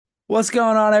What's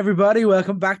going on, everybody?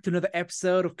 Welcome back to another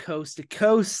episode of Coast to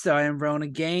Coast. I am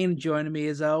Ronan Gain. Joining me,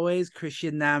 as always,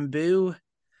 Christian Nambu.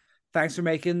 Thanks for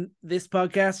making this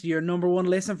podcast your number one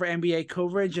listen for NBA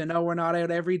coverage. I know we're not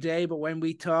out every day, but when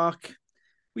we talk,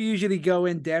 we usually go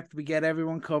in depth. We get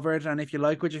everyone covered. And if you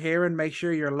like what you're hearing, make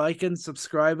sure you're liking,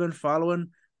 subscribing, following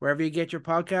wherever you get your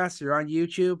podcasts. You're on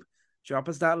YouTube. Drop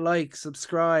us that like,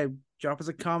 subscribe, drop us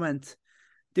a comment.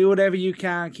 Do whatever you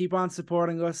can. Keep on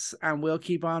supporting us, and we'll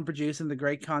keep on producing the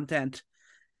great content.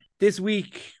 This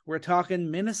week, we're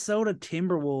talking Minnesota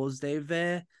Timberwolves. They've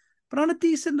been on a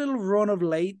decent little run of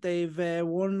late. They've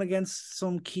won against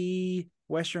some key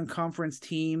Western Conference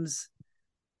teams.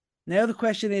 Now the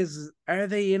question is, are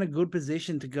they in a good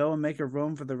position to go and make a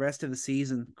run for the rest of the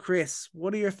season? Chris,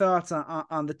 what are your thoughts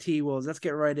on the T-Wolves? Let's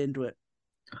get right into it.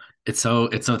 It's so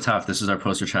tough. This is our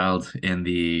poster child in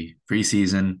the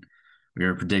preseason.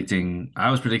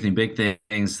 I was predicting big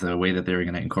things, the way that they were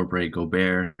going to incorporate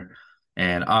Gobert.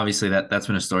 And obviously that's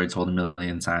been a story told a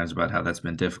million times about how that's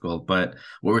been difficult. But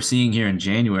what we're seeing here in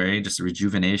January, just a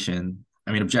rejuvenation.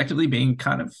 I mean, objectively being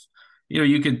kind of,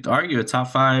 you could argue a top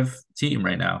five team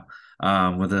right now.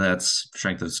 Whether that's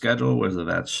strength of schedule, whether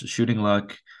that's shooting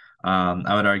luck.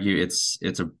 I would argue it's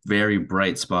a very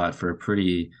bright spot for a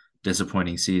pretty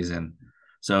disappointing season.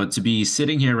 So to be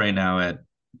sitting here right now at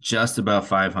just about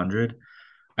 500,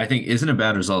 I think isn't a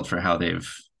bad result for how they've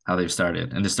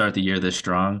started. And to start the year this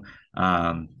strong,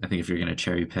 I think if you're going to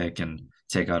cherry pick and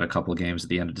take out a couple games at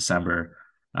the end of December,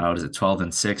 what is it,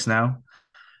 12-6 now?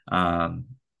 Um,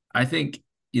 I think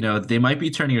they might be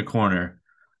turning a corner,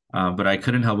 but I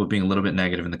couldn't help but being a little bit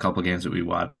negative in the couple games that we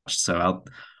watched. So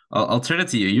I'll turn it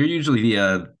to you. You're usually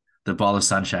the ball of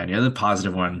sunshine. You're the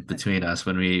positive one between us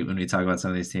when we talk about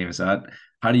some of these teams. So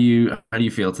how do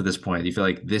you feel to this point? Do you feel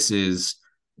like this is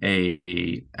a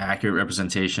accurate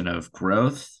representation of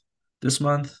growth this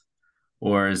month,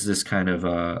 or is this kind of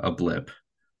a blip,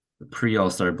 a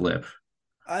pre-All-Star blip?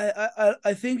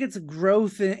 I think it's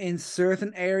growth in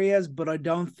certain areas, but I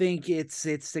don't think it's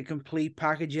the complete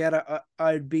package yet.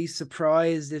 I'd be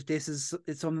surprised if this is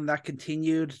it's something that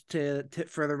continued to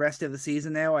for the rest of the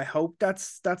season. Now, I hope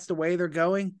that's the way they're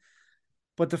going.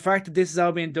 But the fact that this is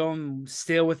all being done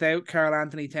still without Karl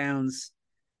Anthony Towns,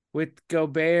 with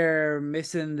Gobert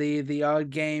missing the odd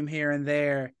game here and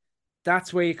there,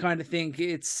 that's where you kind of think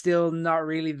it's still not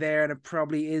really there, and it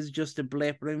probably is just a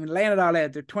blip. But I mean, laying it all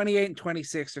out, they're 28 and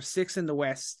 26, they're sixth in the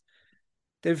West.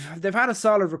 They've had a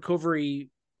solid recovery.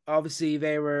 Obviously,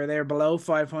 they were below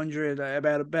 500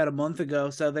 about a month ago,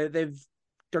 so they're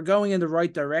going in the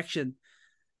right direction.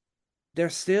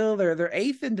 They're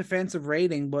eighth in defensive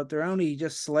rating, but they're only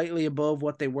just slightly above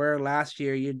what they were last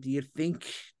year. You'd think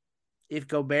if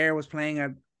Gobert was playing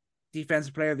at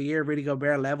defensive player of the year, Rudy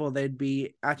Gobert level, they'd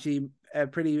be actually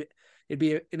it'd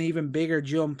be an even bigger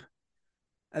jump.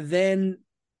 And then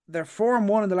they're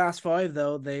 4-1 in the last five,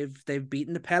 though. They've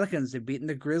beaten the Pelicans, they've beaten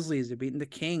the Grizzlies, they've beaten the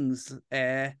Kings.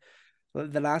 The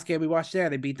last game we watched there,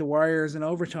 they beat the Warriors in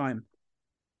overtime.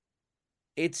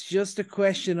 It's just a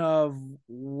question of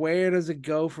where does it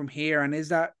go from here, and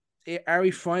are we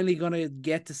finally going to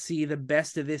get to see the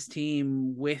best of this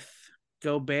team with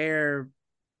Gobert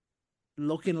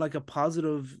looking like a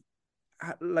positive,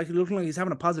 like looking like he's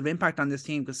having a positive impact on this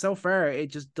team? Because so far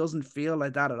it just doesn't feel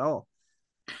like that at all.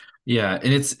 Yeah,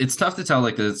 and it's tough to tell.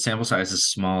 Like the sample size is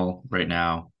small right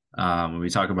now. When we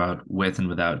talk about with and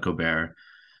without Gobert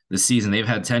this season, they've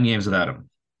had 10 games without him.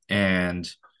 And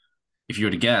if you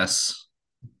were to guess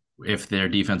if their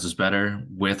defense was better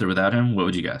with or without him, what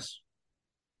would you guess?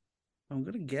 I'm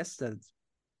gonna guess that it's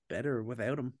better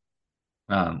without him.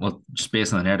 Well, just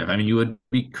based on the narrative, I mean, you would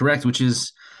be correct, which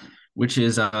is weird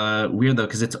though,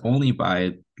 because it's only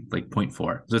by like point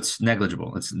 0.4, so it's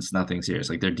negligible. It's nothing serious.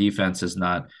 Like their defense has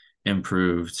not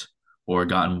improved or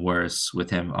gotten worse with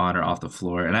him on or off the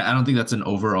floor, and I don't think that's an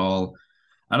overall.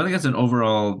 I don't think that's an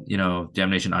overall,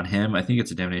 damnation on him. I think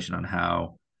it's a damnation on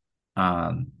how,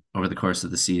 over the course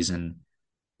of the season,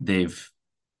 they've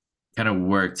kind of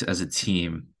worked as a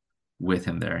team with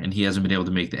him there, and he hasn't been able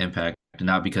to make the impact,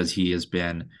 not because he has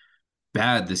been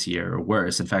bad this year or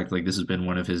worse. In fact, like this has been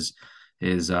one of his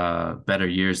better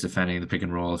years defending the pick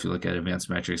and roll. If you look at advanced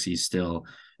metrics, he's still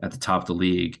at the top of the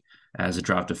league as a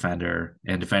drop defender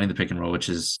and defending the pick and roll, which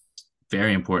is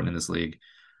very important in this league.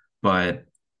 But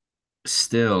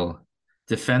still,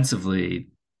 defensively,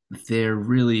 they're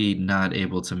really not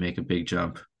able to make a big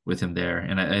jump with him there.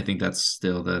 And I think that's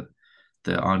still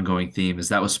the ongoing theme, is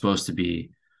that was supposed to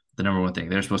be the number one thing.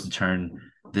 They're supposed to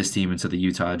turn this team into the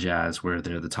Utah Jazz, where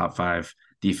they're the top five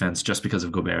defense just because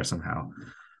of Gobert somehow.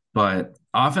 But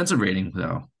offensive rating,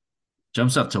 though,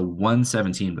 jumps up to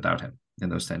 117 without him. in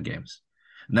those 10 games.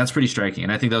 And that's pretty striking.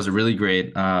 And I think that was a really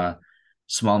great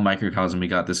small microcosm we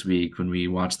got this week when we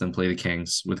watched them play the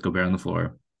Kings with Gobert on the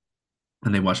floor.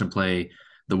 And they watched them play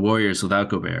the Warriors without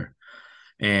Gobert.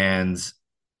 And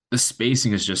the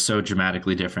spacing is just so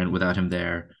dramatically different without him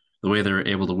there. The way they're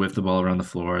able to whip the ball around the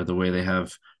floor, the way they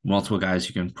have multiple guys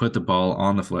who can put the ball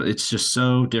on the floor. It's just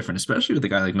so different, especially with a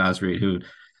guy like Naz Reid, who,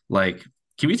 like,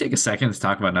 can we take a second to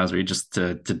talk about Naz Reid just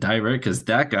to dive right? Because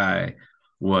that guy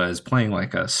was playing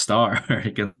like a star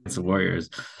against the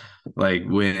Warriors. Like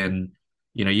when,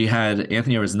 you had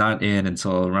Anthony Edwards not in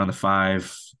until around the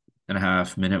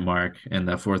 5.5 minute mark in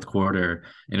the fourth quarter.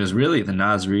 And it was really the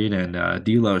Naz Reid and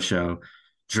D'Lo show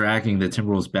dragging the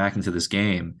Timberwolves back into this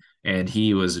game. And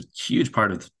he was a huge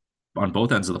part of on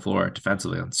both ends of the floor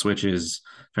defensively, on switches,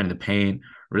 defending the paint,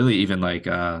 really even like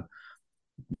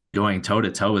going toe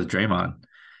to toe with Draymond.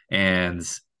 And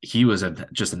he was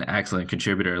just an excellent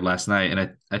contributor last night.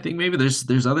 And I think maybe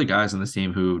there's other guys on this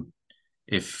team who,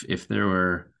 if there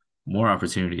were more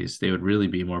opportunities, they would really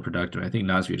be more productive. I think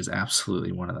Naz Reid is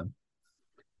absolutely one of them.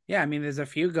 Yeah, I mean, there's a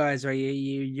few guys where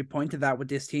you point to that with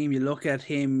this team. You look at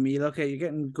him, you're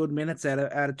getting good minutes out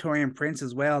of Taurean Prince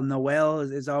as well. Noel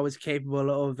is always capable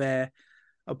of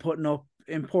putting up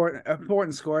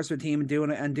important scores for the team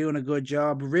and doing a good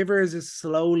job. Rivers is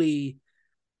slowly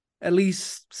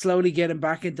getting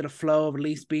back into the flow of at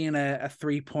least being a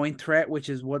 3-point threat, which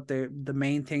is what the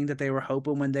main thing that they were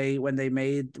hoping when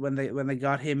they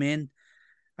got him in.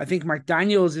 I think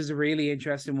McDaniels is a really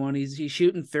interesting one. He's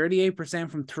shooting 38%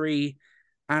 from three,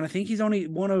 and I think he's only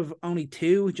one of only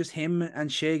two, just him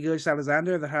and Shai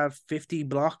Gilgeous-Alexander, that have 50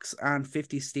 blocks and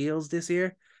 50 steals this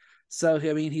year. So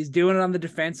I mean, he's doing it on the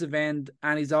defensive end,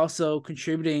 and he's also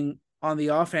contributing on the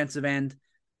offensive end.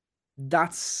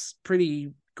 That's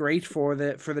pretty great for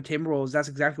the Timberwolves. That's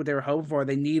exactly what they were hoping for.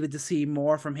 They needed to see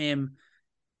more from him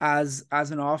as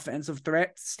an offensive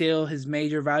threat. Still, his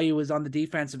major value is on the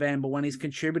defensive end, but when he's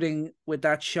contributing with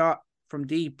that shot from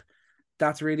deep,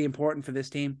 that's really important for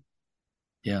this team.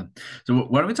 Yeah. So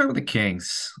why don't we talk about the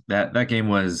Kings? That game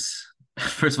was,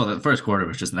 first of all, the first quarter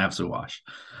was just an absolute wash.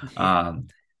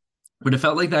 But it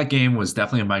felt like that game was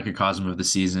definitely a microcosm of the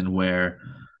season, where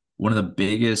one of the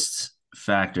biggest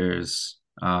factors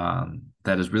that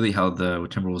has really held the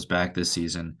Timberwolves back this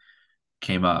season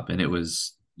came up, and it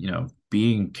was,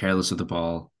 being careless with the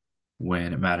ball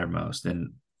when it mattered most.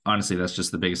 And honestly, that's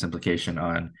just the biggest implication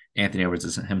on Anthony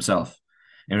Edwards himself.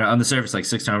 And on the surface, like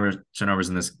 6 turnovers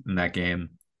in that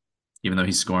game, even though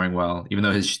he's scoring well, even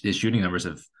though his shooting numbers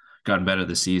have gotten better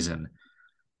this season,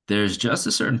 there's just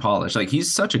a certain polish. Like,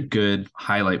 he's such a good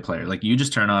highlight player. Like, you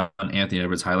just turn on Anthony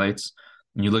Edwards highlights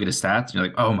and you look at his stats and you're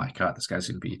like, oh my God, this guy's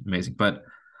going to be amazing. But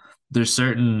there's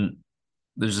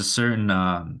a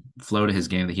certain flow to his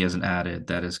game that he hasn't added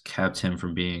that has kept him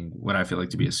from being what I feel like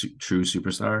to be a true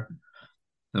superstar.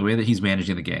 The way that he's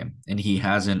managing the game, and he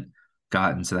hasn't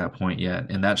gotten to that point yet.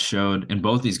 And that showed in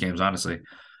both these games, honestly.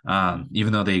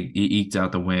 Even though they eked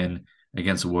out the win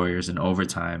against the Warriors in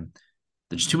overtime,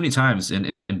 there's too many times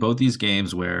in both these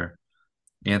games where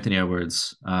Anthony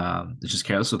Edwards is just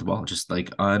careless with the ball, just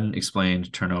like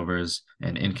unexplained turnovers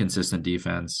and inconsistent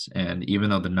defense. And even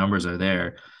though the numbers are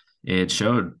there, it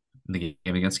showed in the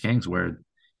game against Kings where,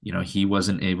 he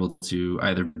wasn't able to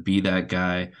either be that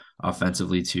guy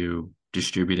offensively to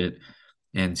distribute it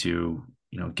and to,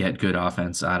 get good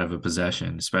offense out of a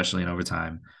possession, especially in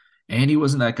overtime. And he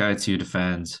wasn't that guy to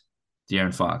defend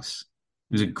De'Aaron Fox.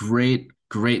 He was a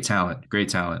great talent.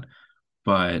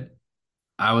 But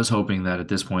I was hoping that at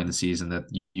this point in the season that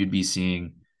you'd be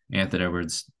seeing Anthony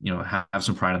Edwards, have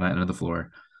some pride on that end of the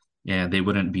floor, and they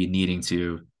wouldn't be needing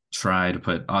to try to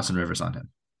put Austin Rivers on him.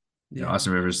 Yeah.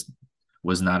 Austin Rivers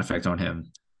was not effective on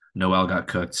him. Noel got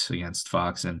cooked against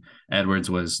Fox, and Edwards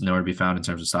was nowhere to be found in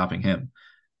terms of stopping him.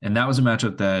 And that was a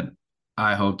matchup that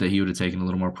I hoped that he would have taken a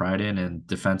little more pride in, and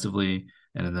defensively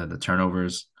and in the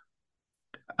turnovers.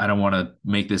 I don't want to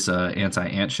make this an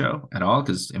anti-Ant show at all,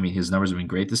 because, I mean, his numbers have been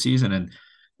great this season, and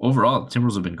overall,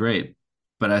 Timberwolves have been great.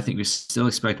 But I think we still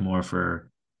expect more for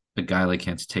a guy like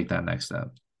him to take that next step.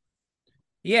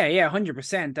 Yeah,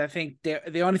 100%. I think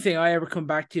the only thing I ever come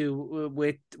back to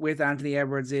with Anthony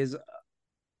Edwards is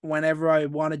whenever I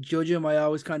want to judge him, I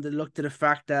always kind of look to the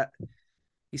fact that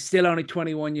he's still only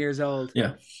 21 years old.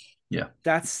 Yeah.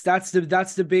 That's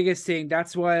the biggest thing.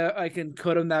 That's why I can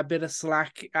cut him that bit of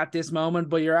slack at this moment.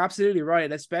 But you're absolutely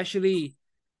right, especially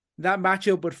that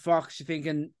matchup with Fox. You're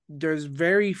thinking there's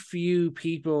very few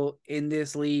people in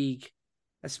this league,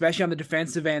 especially on the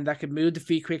defensive end, that can move the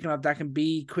feet quick enough, that can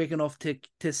be quick enough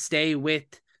to stay with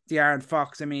De'Aaron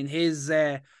Fox. I mean, his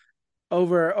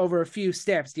over a few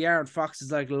steps. De'Aaron Fox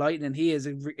is like lightning. He is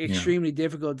Yeah. extremely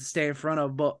difficult to stay in front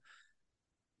of. But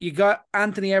you got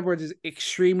Anthony Edwards is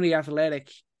extremely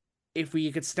athletic. If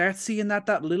we could start seeing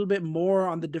that little bit more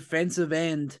on the defensive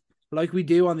end, like we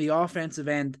do on the offensive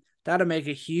end, that'll make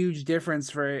a huge difference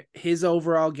for his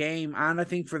overall game, and I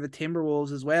think for the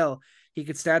Timberwolves as well. He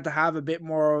could start to have a bit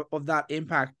more of that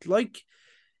impact, like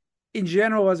in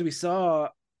general, as we saw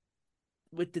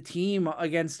with the team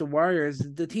against the Warriors,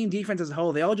 the team defense as a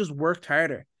whole, they all just worked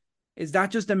harder. Is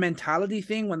that just a mentality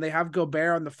thing when they have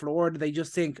Gobert on the floor? Do they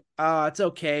just think, it's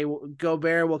okay,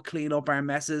 Gobert will clean up our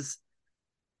messes?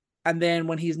 And then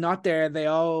when he's not there, they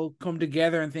all come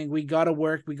together and think we got to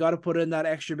work, we got to put in that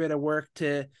extra bit of work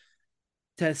to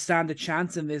stand a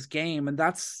chance in this game. And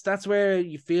that's where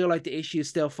you feel like the issues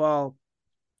still fall.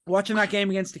 Watching that game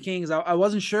against the Kings, I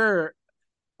wasn't sure.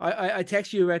 I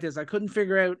texted you about this. I couldn't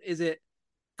figure out, is it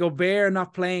Gobert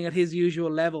not playing at his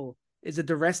usual level? Is it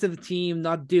the rest of the team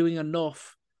not doing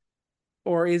enough?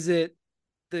 Or is it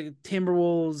the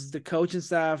Timberwolves, the coaching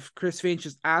staff, Chris Finch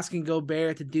just asking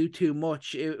Gobert to do too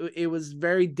much? It was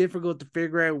very difficult to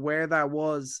figure out where that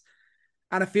was.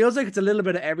 And it feels like it's a little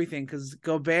bit of everything, because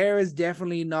Gobert is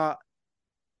definitely not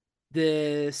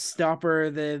the stopper,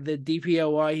 the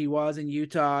DPOY he was in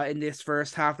Utah in this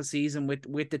first half of season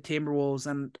with the Timberwolves.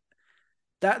 And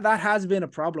that has been a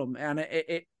problem. And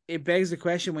it begs the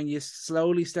question, when you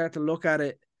slowly start to look at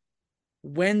it,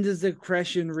 when does the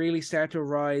question really start to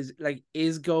arise? Like,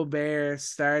 is Gobert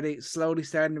slowly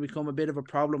starting to become a bit of a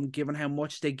problem, given how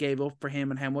much they gave up for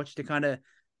him and how much they kind of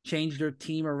changed their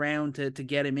team around to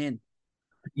get him in?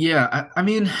 Yeah, I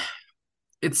mean,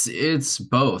 it's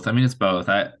both. I mean, it's both.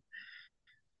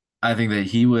 I think that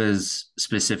he was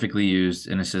specifically used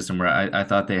in a system where I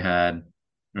thought they had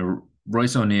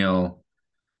Royce O'Neal,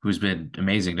 who's been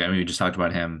amazing. I mean, we just talked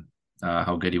about him,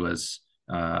 how good he was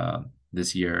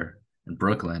this year in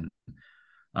Brooklyn.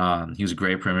 He was a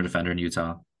great perimeter defender in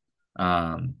Utah.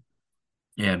 Um,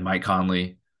 and Mike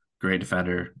Conley, great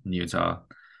defender in Utah.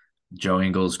 Joe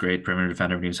Ingles, great perimeter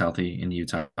defender when he was healthy in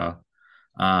Utah.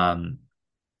 Um,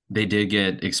 they did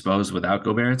get exposed without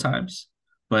Gobert at times,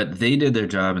 but they did their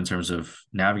job in terms of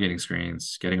navigating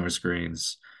screens, getting over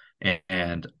screens,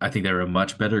 and I think they were a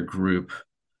much better group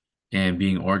in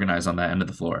being organized on that end of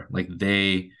the floor. Like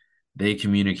they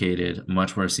communicated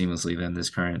much more seamlessly than this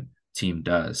current team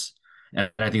does. And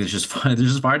I think there's just far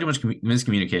too much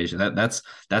miscommunication. That's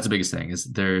the biggest thing is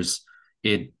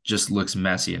it just looks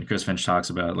messy. And Chris Finch talks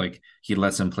about like he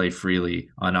lets them play freely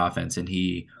on offense and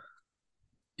he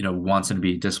wants him to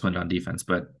be disciplined on defense,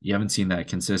 but you haven't seen that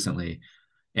consistently.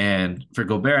 And for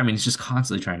Gobert, I mean, he's just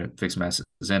constantly trying to fix messes.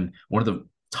 And one of the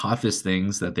toughest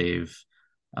things that they've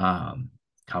come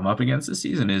up against this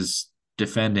season is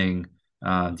defending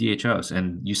DHOs.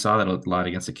 And you saw that a lot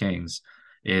against the Kings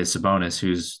is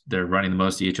Sabonis, they're running the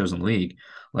most DHOs in the league.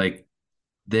 Like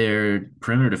their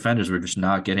perimeter defenders were just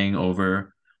not getting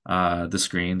over the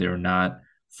screen. They were not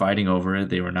fighting over it.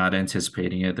 They were not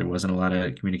anticipating it. There wasn't a lot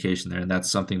of communication there. And that's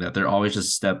something that they're always just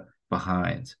a step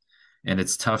behind. And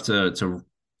it's tough to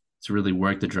really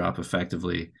work the drop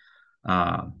effectively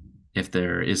if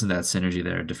there isn't that synergy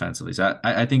there defensively. So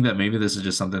I think that maybe this is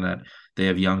just something that they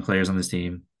have young players on this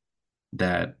team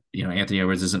that, Anthony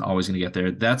Edwards isn't always going to get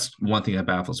there. That's one thing that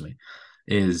baffles me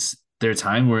is there are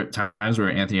times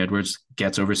where Anthony Edwards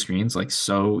gets over screens like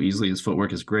so easily. His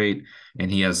footwork is great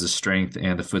and he has the strength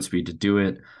and the foot speed to do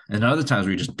it. And other times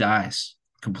where he just dies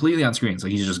completely on screens.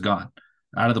 Like he's just gone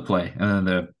out of the play.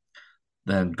 And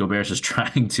then Gobert's just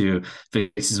trying to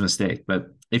fix his mistake. But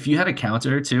if you had a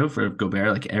counter too for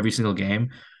Gobert, like every single game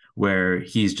where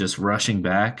he's just rushing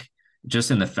back just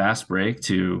in the fast break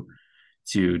to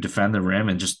defend the rim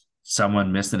and just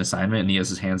someone missed an assignment and he has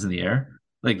his hands in the air,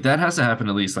 like that has to happen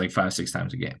at least like 5-6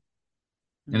 times a game.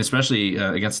 And especially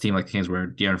against a team like the Kings where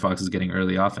De'Aaron Fox is getting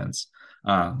early offense.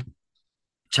 Shout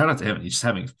out to him. He's just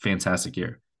having a fantastic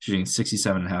year, shooting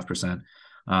 67.5%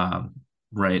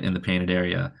 right in the painted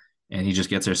area. And he just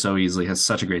gets there so easily, has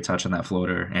such a great touch on that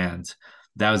floater. And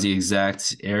that was the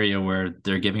exact area where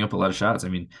they're giving up a lot of shots. I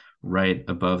mean, right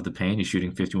above the paint, he's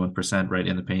shooting 51% right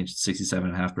in the paint,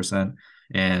 67.5%.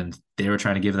 And they were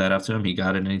trying to give that up to him. He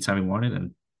got it anytime he wanted,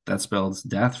 and that spells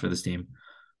death for this team.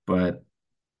 But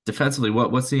defensively,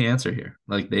 what's the answer here?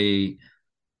 Like they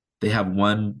have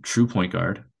one true point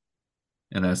guard,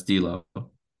 and that's D'Lo.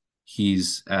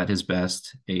 He's at his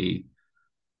best a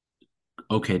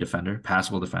okay defender,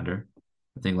 passable defender.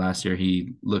 I think last year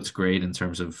he looked great in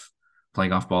terms of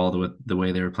playing off ball the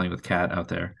way they were playing with Cat out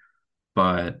there.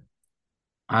 But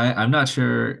I'm not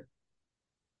sure,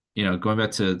 going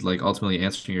back to like ultimately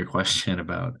answering your question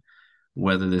about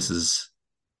whether this is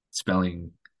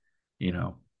spelling, you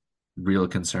know, real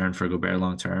concern for Gobert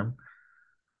long term.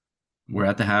 We're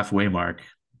at the halfway mark.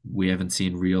 We haven't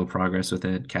seen real progress with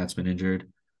it. Cat's been injured.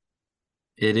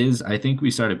 It is, I think we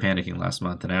started panicking last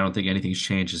month, and I don't think anything's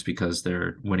changed just because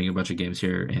they're winning a bunch of games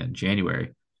here in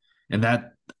January. And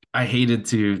that I hated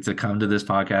to come to this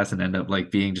podcast and end up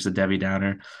like being just a Debbie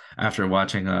Downer after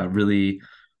watching a really,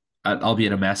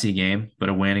 albeit a messy game, but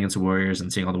a win against the Warriors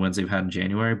and seeing all the wins they've had in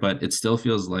January. But it still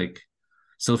feels like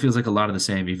a lot of the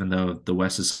same, even though the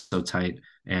West is so tight.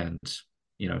 And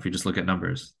if you just look at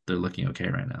numbers, they're looking okay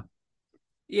right now.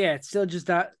 Yeah, it's still just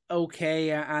that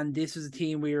okay, and this was a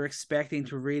team we were expecting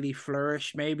to really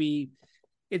flourish. Maybe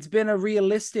it's been a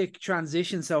realistic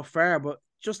transition so far, but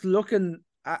just looking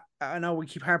at, I know we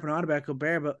keep harping on about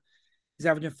Gobert, but he's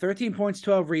averaging 13 points,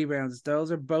 12 rebounds.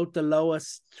 Those are both the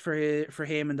lowest for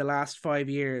him in the last 5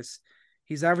 years.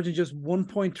 He's averaging just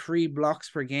 1.3 blocks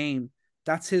per game.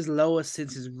 That's his lowest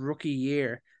since his rookie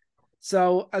year.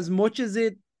 So as much as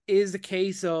it is the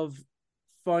case of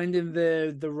finding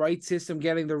the right system,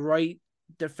 getting the right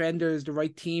defenders, the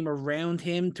right team around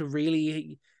him to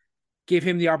really give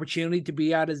him the opportunity to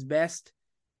be at his best,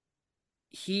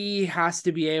 he has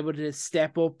to be able to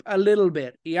step up a little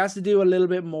bit. He has to do a little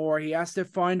bit more. He has to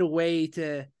find a way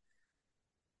to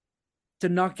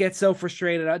not get so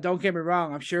frustrated. Don't get me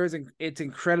wrong. I'm sure it's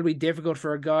incredibly difficult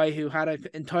for a guy who had an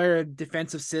entire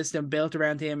defensive system built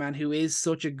around him and who is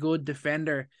such a good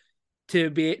defender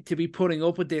to be putting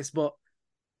up with this. But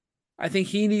I think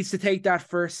he needs to take that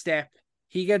first step.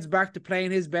 He gets back to playing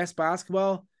his best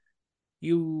basketball.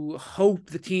 You hope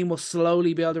the team will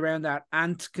slowly build around that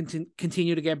and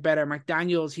continue to get better.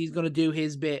 McDaniels, he's going to do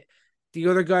his bit. The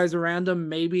other guys around him,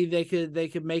 maybe they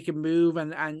could make a move,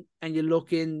 and you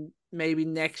look in maybe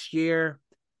next year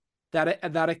that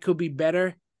it could be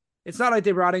better. It's not like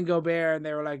they brought in Gobert and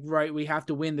they were like, right, we have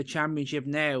to win the championship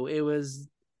now. It was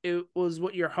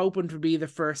what you're hoping to be the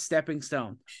first stepping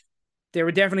stone. They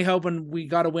were definitely hoping we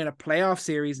got to win a playoff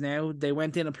series now. They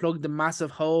went in and plugged the massive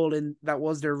hole in that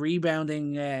was their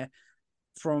rebounding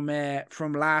from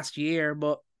last year.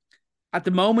 But at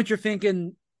the moment, you're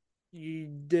thinking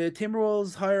the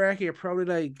Timberwolves hierarchy are probably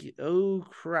like, oh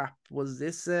crap, was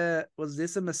this a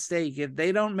mistake? If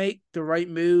they don't make the right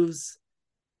moves,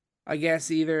 I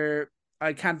guess either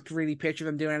I can't really picture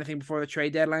them doing anything before the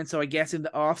trade deadline. So I guess in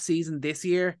the off season this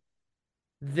year,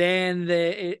 then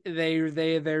they're really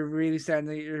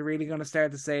going to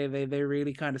start to say they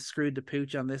really kind of screwed the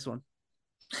pooch on this one.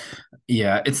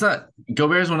 Yeah, it's not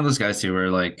Gobert is one of those guys too,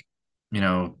 where like,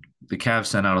 the Cavs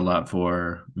sent out a lot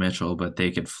for Mitchell, but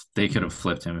they could have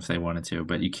flipped him if they wanted to,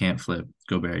 but you can't flip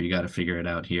Gobert. You got to figure it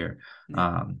out here.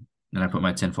 Yeah. And I put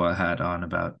my tinfoil hat on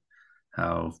about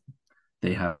how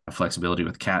they have flexibility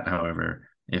with Cat, however,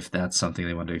 if that's something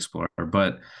they want to explore.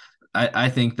 But I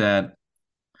think that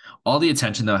all the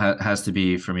attention though has to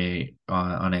be for me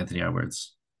on Anthony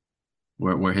Edwards,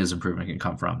 where his improvement can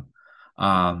come from.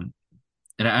 Um,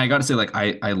 and I got to say, like,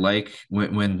 I like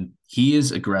when he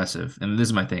is aggressive, and this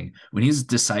is my thing. When he's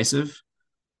decisive,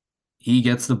 he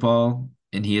gets the ball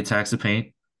and he attacks the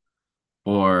paint,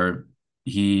 or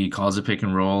he calls a pick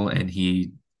and roll and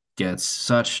he gets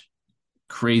such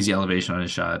crazy elevation on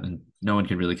his shot, and no one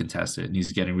can really contest it. And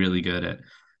he's getting really good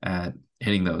at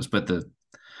hitting those. But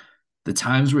the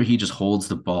times where he just holds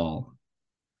the ball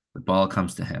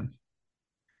comes to him,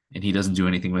 and he doesn't do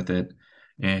anything with it.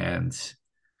 And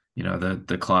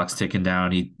the clock's ticking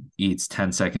down. He eats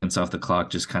 10 seconds off the clock,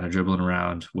 just kind of dribbling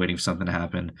around, waiting for something to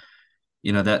happen.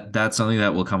 That's something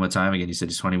that will come with time. Again, you said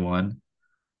he's 21,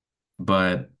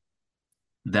 but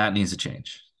that needs to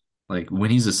change. Like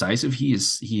when he's decisive,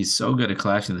 he's so good at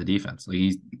collapsing the defense.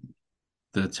 Like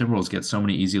the Timberwolves get so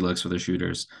many easy looks for their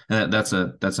shooters, and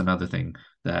that's another thing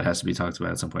that has to be talked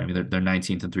about at some point. I mean, they're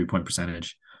 19th in 3-point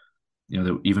percentage.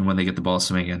 Even when they get the ball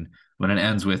swinging, when it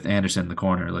ends with Anderson in the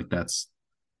corner, like that's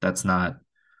not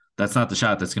the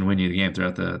shot that's going to win you the game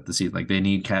throughout the season. Like they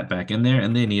need Cat back in there,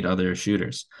 and they need other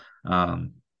shooters.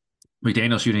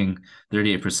 McDaniel shooting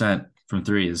 38% from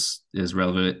three is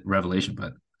revelation,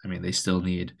 but I mean they still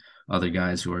need other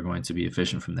guys who are going to be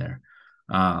efficient from there.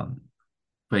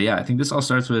 But yeah, I think this all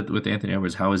starts with Anthony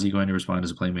Edwards. How is he going to respond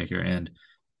as a playmaker and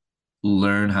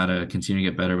learn how to continue to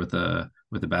get better with the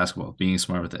basketball, being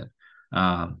smart with it?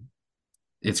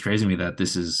 It's crazy to me that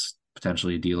this is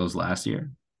potentially D'Lo's last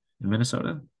year in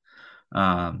Minnesota.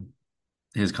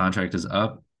 His contract is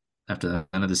up after the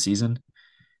end of the season,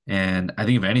 and I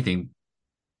think if anything,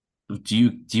 do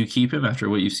you keep him after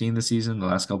what you've seen this season, the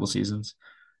last couple seasons?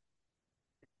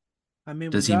 I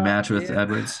mean, Does he match with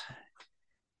Edwards?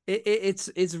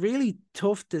 It's really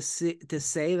tough to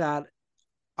say that.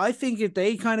 I think if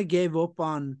they kind of gave up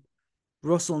on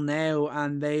Russell now,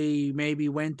 and they maybe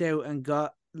went out and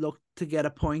looked to get a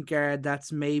point guard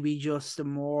that's maybe just a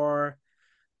more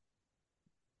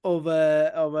of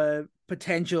a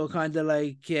potential kind of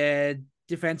like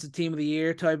defensive team of the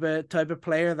year type of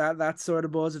player, that sort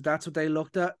of buzz, if that's what they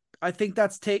looked at. I think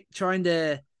that's trying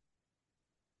to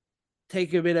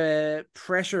take a bit of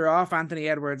pressure off Anthony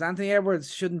Edwards. Anthony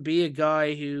Edwards shouldn't be a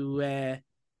guy who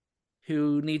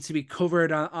needs to be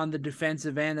covered on the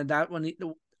defensive end, and that one,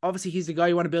 obviously he's the guy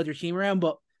you want to build your team around,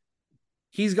 but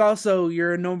he's also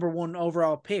your number one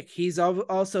overall pick. He's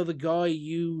also the guy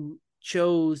you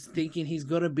chose thinking he's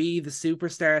going to be the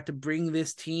superstar to bring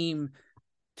this team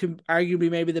to arguably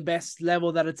maybe the best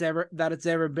level that it's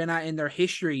ever been at in their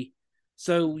history.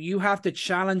 So you have to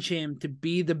challenge him to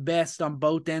be the best on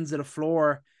both ends of the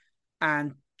floor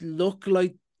and look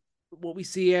like what we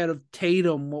see out of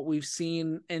Tatum, what we've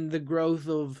seen in the growth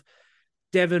of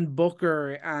Devin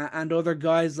Booker and other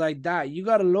guys like that. You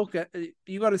got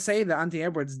to say that Anthony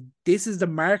Edwards, this is the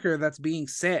marker that's being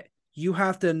set. You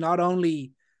have to not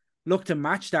only look to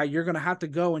match that, you're going to have to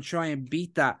go and try and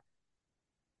beat that.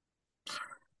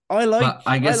 I like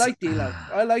D'Lo.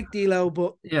 I like D'Lo,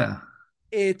 but yeah,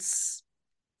 it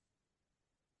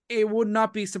would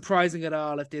not be surprising at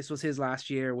all if this was his last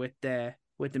year with the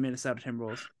Minnesota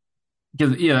Timberwolves.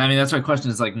 Because I mean that's my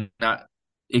question. Is like, not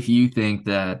if you think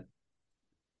that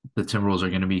the Timberwolves are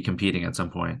going to be competing at some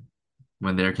point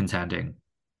when they're contending,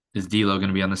 is D'Lo going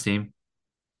to be on this team?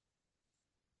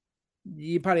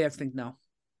 You probably have to think no.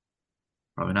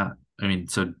 Probably not. I mean,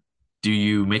 so do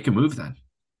you make a move then?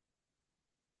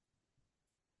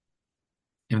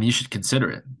 I mean, you should consider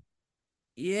it.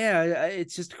 Yeah,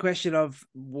 it's just a question of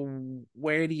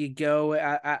where do you go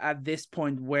at this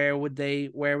point? Where would they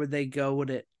go with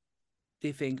it? Do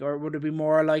you think, or would it be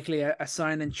more likely a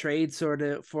sign and trade sort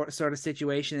of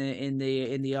situation in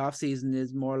the off season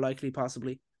is more likely,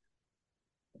 possibly?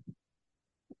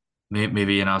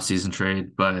 Maybe an off-season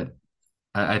trade, but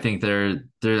I think there.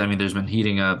 I mean, there's been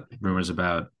heating up rumors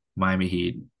about Miami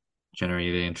Heat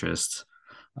generating interest.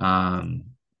 Um,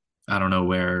 I don't know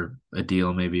where a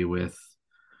deal maybe with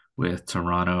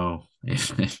Toronto, if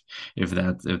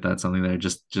that's something there.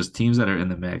 Just teams that are in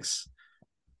the mix.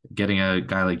 Getting a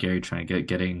guy like Gary Trent,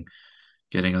 getting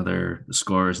other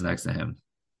scorers next to him.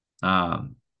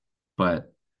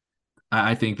 But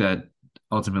I think that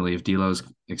ultimately, if D'Lo's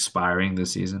expiring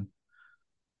this season,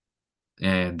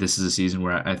 and this is a season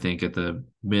where I think at the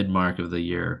mid mark of the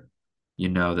year, you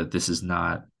know that this is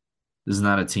not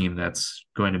a team that's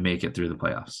going to make it through the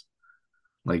playoffs.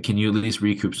 Like, can you at least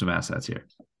recoup some assets here?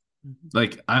 Mm-hmm.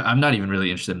 Like, I'm not even really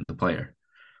interested in the player.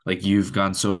 Like, you've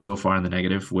gone so far in the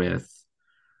negative with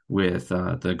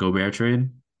the Gobert trade,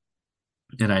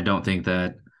 and I don't think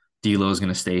that D'Lo is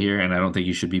going to stay here, and I don't think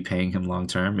you should be paying him long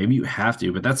term. Maybe you have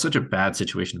to, but that's such a bad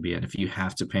situation to be in if you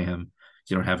have to pay him.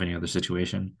 You don't have any other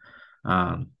situation.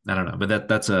 I don't know, but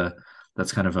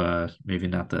that's kind of a maybe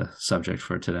not the subject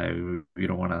for today. We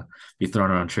don't want to be throwing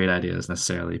around trade ideas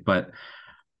necessarily, but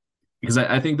because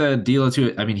I think that D'Lo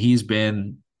too. I mean, he's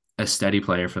been a steady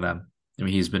player for them. I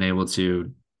mean, he's been able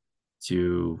to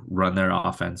run their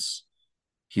offense.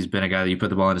 He's been a guy that you put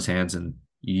the ball in his hands, and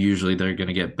usually they're going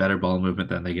to get better ball movement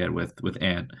than they get with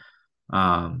Ant.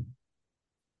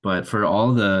 But for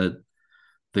all the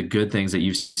good things that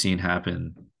you've seen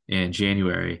happen in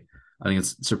January, I think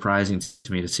it's surprising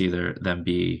to me to see them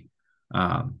be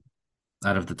out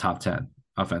of the top 10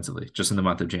 offensively just in the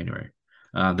month of January.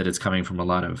 That it's coming from a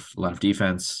lot of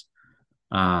defense,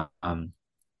 and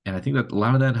I think that a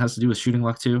lot of that has to do with shooting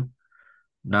luck too.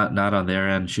 Not on their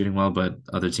end shooting well, but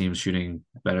other teams shooting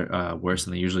better, worse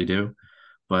than they usually do.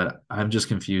 But I'm just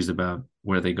confused about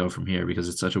where they go from here because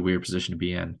it's such a weird position to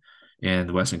be in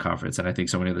the Western Conference, and I think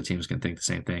so many other teams can think the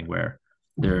same thing where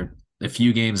they're a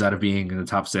few games out of being in the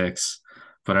top 6,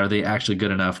 but are they actually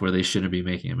good enough where they shouldn't be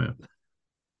making a move?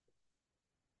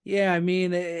 Yeah, I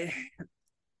mean,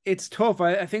 it's tough.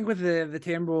 I think with the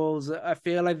Timberwolves, I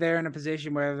feel like they're in a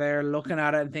position where they're looking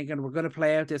at it and thinking we're going to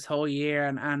play out this whole year,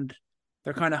 and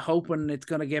they're kind of hoping it's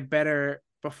going to get better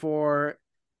before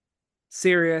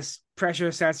serious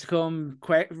pressure starts to come,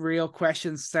 real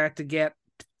questions start to get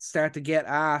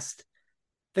asked.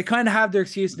 They kind of have their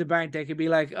excuse in the bank. They could be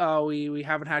like, "Oh, we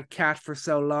haven't had Cat for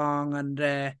so long,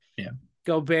 and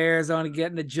Gobert's only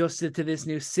getting adjusted to this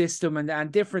new system,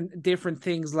 and different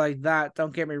things like that."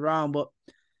 Don't get me wrong, but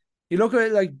you look at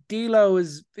it like D'Lo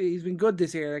he's been good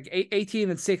this year, like 18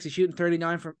 and 6. He's shooting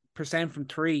 39% from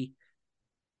 3.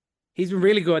 He's been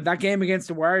really good. That game against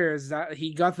the Warriors, that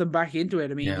he got them back into it.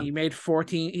 I mean, he made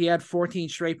 14. He had 14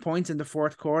 straight points in the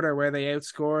fourth quarter where they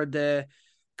outscored the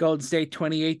Golden State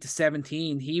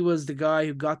 28-17. He was the guy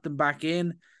who got them back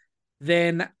in.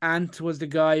 Then Ant was the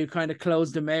guy who kind of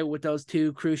closed them out with those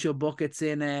two crucial buckets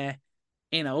in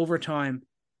overtime.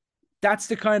 That's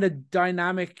the kind of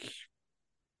dynamic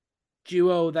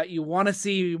duo that you want to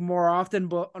see more often,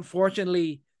 but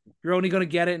unfortunately, you're only going to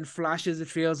get it in flashes. It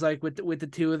feels like with the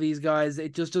two of these guys,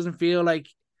 it just doesn't feel like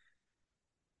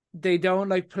they don't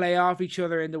like play off each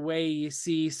other in the way you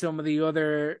see some of the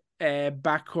other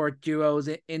backcourt duos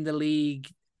in the league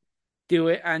do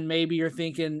it. And maybe you're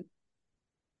thinking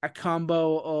a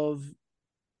combo of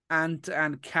Ant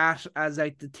and Cat as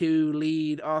like the two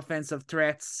lead offensive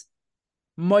threats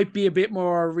might be a bit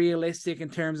more realistic in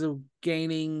terms of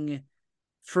gaining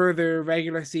further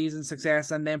regular season success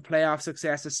and then playoff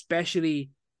success, especially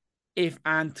if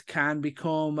Ant can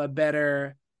become a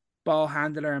better ball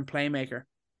handler and playmaker.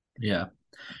 Yeah.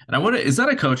 And I wonder, is that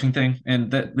a coaching thing?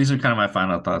 And these are kind of my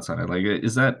final thoughts on it. Like,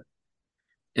 is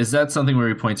that something where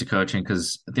we point to coaching?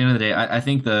 Because at the end of the day, I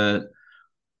think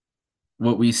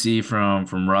what we see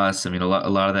from Russ, I mean, a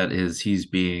lot of that is he's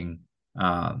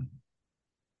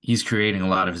creating a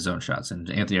lot of his own shots, and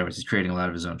Anthony Edwards is creating a lot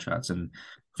of his own shots, and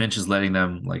Finch is letting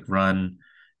them like run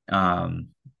and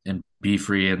be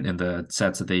free in the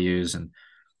sets that they use, and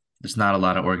there's not a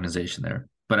lot of organization there.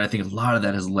 But I think a lot of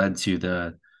that has led to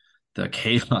the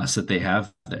chaos that they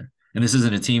have there. And this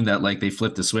isn't a team that like they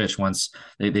flip the switch once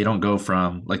they don't go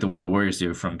from like the Warriors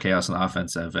do from chaos on the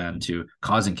offensive end to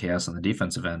causing chaos on the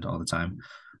defensive end all the time.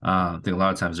 I think a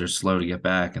lot of times they're slow to get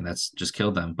back, and that's just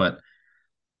killed them. But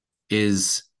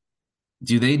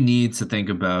do they need to think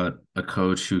about a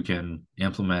coach who can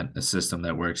implement a system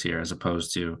that works here as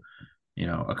opposed to,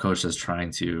 a coach that's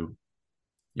trying to,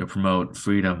 promote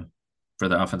freedom for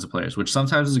the offensive players, which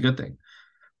sometimes is a good thing.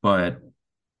 But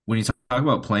when you talk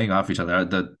about playing off each other,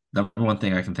 the number one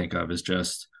thing I can think of is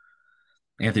just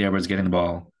Anthony Edwards getting the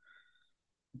ball,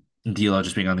 and D'Lo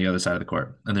just being on the other side of the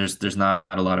court, and there's not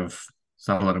a lot of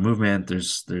movement.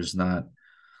 There's not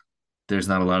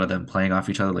a lot of them playing off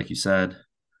each other, like you said.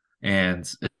 And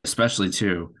especially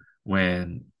too,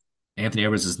 when Anthony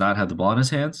Edwards does not have the ball in his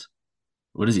hands,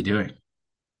 what is he doing?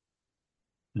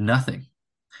 Nothing.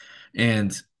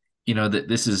 And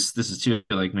this is too,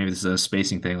 like, maybe this is a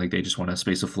spacing thing. Like, they just want to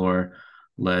space the floor,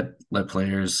 let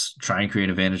players try and create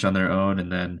advantage on their own,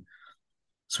 and then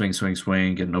swing,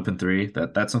 get an open three.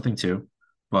 That's something too.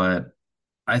 But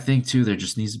I think too, there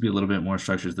just needs to be a little bit more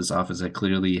structure to this offense that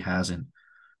clearly hasn't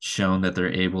shown that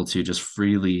they're able to just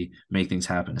freely make things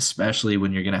happen, especially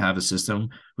when you're going to have a system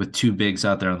with two bigs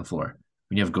out there on the floor.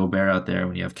 When you have Gobert out there,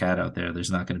 when you have Cat out there,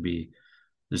 there's not going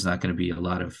to be a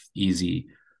lot of easy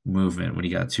movement when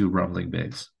you got two rumbling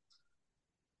bigs.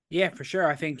 Yeah, for sure.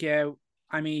 I think,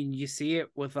 I mean, you see it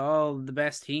with all the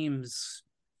best teams.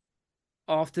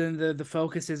 Often the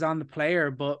focus is on the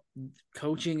player, but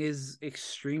coaching is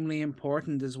extremely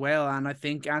important as well. And I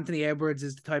think Anthony Edwards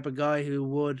is the type of guy who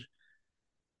would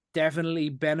definitely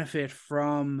benefit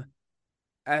from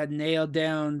a nailed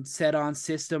down set on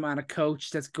system and a coach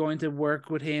that's going to work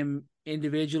with him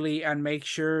individually and make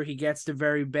sure he gets the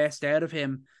very best out of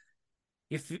him.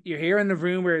 If you're hearing the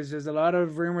rumors, there's a lot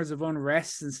of rumors of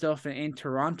unrest and stuff in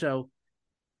Toronto.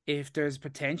 If there's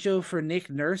potential for Nick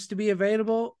Nurse to be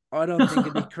available, I don't think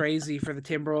it'd be crazy for the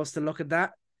Timberwolves to look at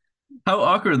that. How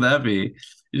awkward would that be?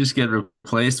 You just get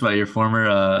replaced by your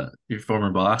former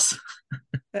boss.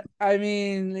 I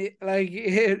mean, like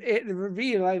it would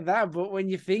be like that, but when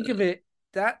you think of it,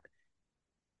 that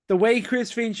the way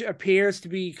Chris Finch appears to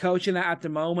be coaching it at the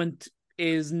moment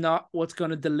is not what's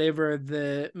going to deliver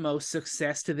the most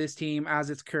success to this team as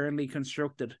it's currently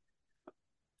constructed.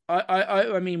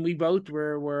 I mean, we both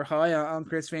were high on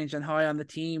Chris Finch and high on the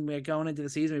team. We're going into the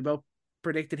season. We both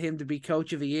predicted him to be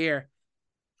coach of the year.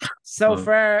 So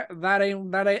far, that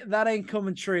ain't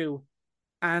coming true.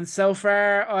 And so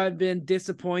far, I've been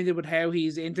disappointed with how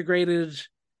he's integrated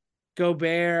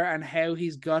Gobert and how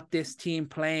he's got this team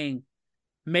playing.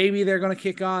 Maybe they're going to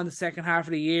kick on the second half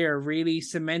of the year, really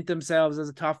cement themselves as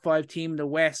a top 5 team in the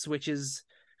West, which is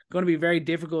going to be very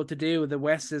difficult to do. The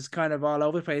West is kind of all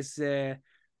over the place. The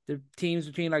teams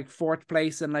between like 4th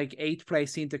place and like 8th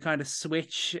place seem to kind of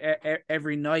switch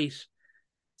every night.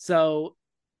 So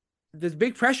there's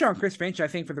big pressure on Chris Finch, I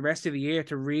think, for the rest of the year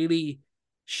to really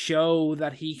show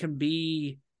that he can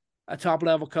be a top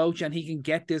level coach and he can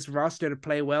get this roster to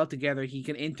play well together. He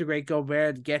can integrate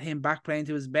Gobert, get him back playing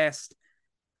to his best,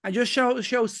 and just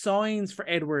show signs for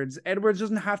Edwards. Edwards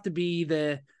doesn't have to be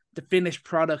the finished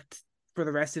product for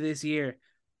the rest of this year,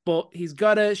 but he's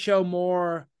got to show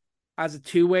more as a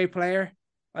two-way player.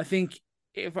 I think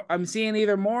if I'm seeing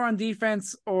either more on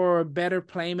defense or better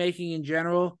playmaking in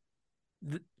general,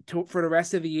 for the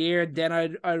rest of the year, then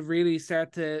I'd really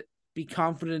start to be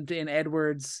confident in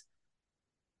Edwards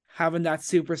having that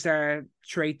superstar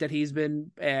trait that he's been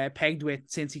pegged with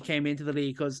since he came into the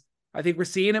league, because I think we're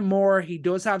seeing it more. He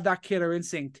does have that killer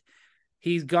instinct.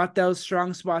 He's got those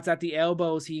strong spots at the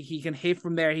elbows. He can hit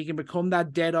from there. He can become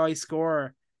that dead-eye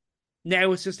scorer.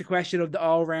 Now it's just a question of the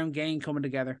all-round game coming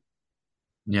together.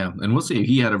 Yeah, and we'll see.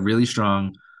 He had a really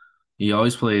strong. He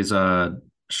always plays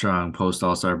strong post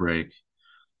All-Star break,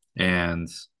 and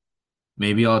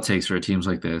maybe all it takes for teams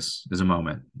like this is a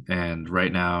moment. And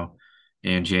right now,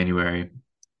 in January,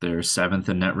 they're 7th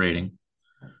in net rating,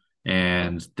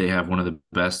 and they have one of the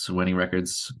best winning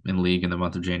records in the league in the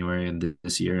month of January and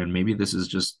this year. And maybe this is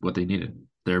just what they needed.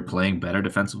 They're playing better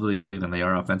defensively than they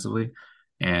are offensively,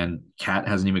 and Cat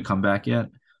hasn't even come back yet.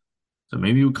 So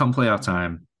maybe come playoff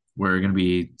time, we're going to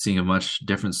be seeing a much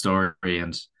different story.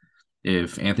 And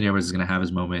if Anthony Edwards is going to have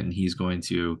his moment and he's going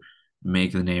to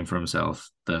make the name for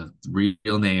himself, the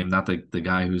real name, not the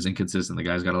guy who's inconsistent, the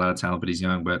guy's got a lot of talent, but he's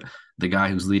young, but the guy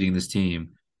who's leading this team,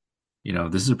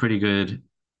 this is a pretty good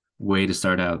way to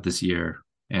start out this year.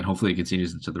 And hopefully it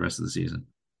continues into the rest of the season.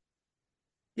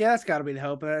 Yeah, that's got to be the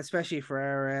hope, especially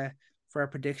for our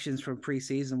predictions from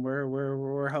preseason.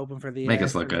 We're hoping for the make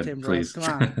us look good, please.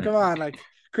 Come on, like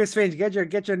Chris Finch, get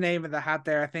your name in the hat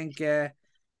there. I think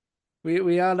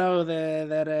we all know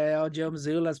that Joe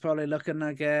Mazzulla is probably looking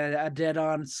like a dead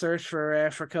on search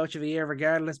for coach of the year,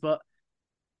 regardless. But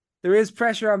there is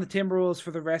pressure on the Timberwolves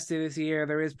for the rest of this year.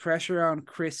 There is pressure on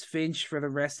Chris Finch for the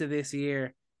rest of this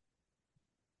year.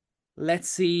 Let's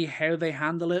see how they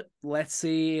handle it. Let's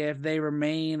see if they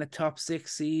remain a top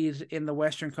 6 seed in the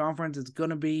Western Conference. It's going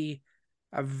to be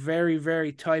a very,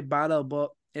 very tight battle,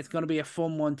 but it's going to be a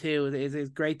fun one too. It's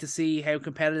great to see how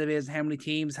competitive it is, how many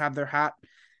teams have their hat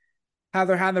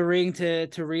in the ring to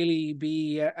really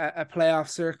be a playoff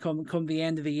cert come the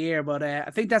end of the year. But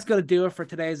I think that's going to do it for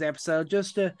today's episode.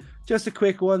 Just a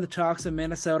quick one to talk some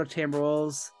Minnesota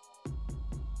Timberwolves.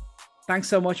 Thanks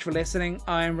so much for listening.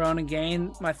 I'm Ronan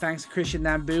Gain. My thanks to Christian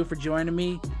Nambu for joining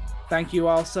me. Thank you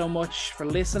all so much for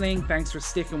listening. Thanks for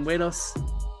sticking with us.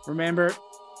 Remember,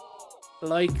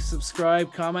 like,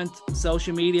 subscribe, comment,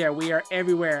 social media. We are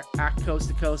everywhere at Coast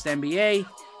to Coast NBA.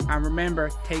 And remember,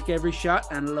 take every shot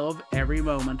and love every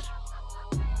moment.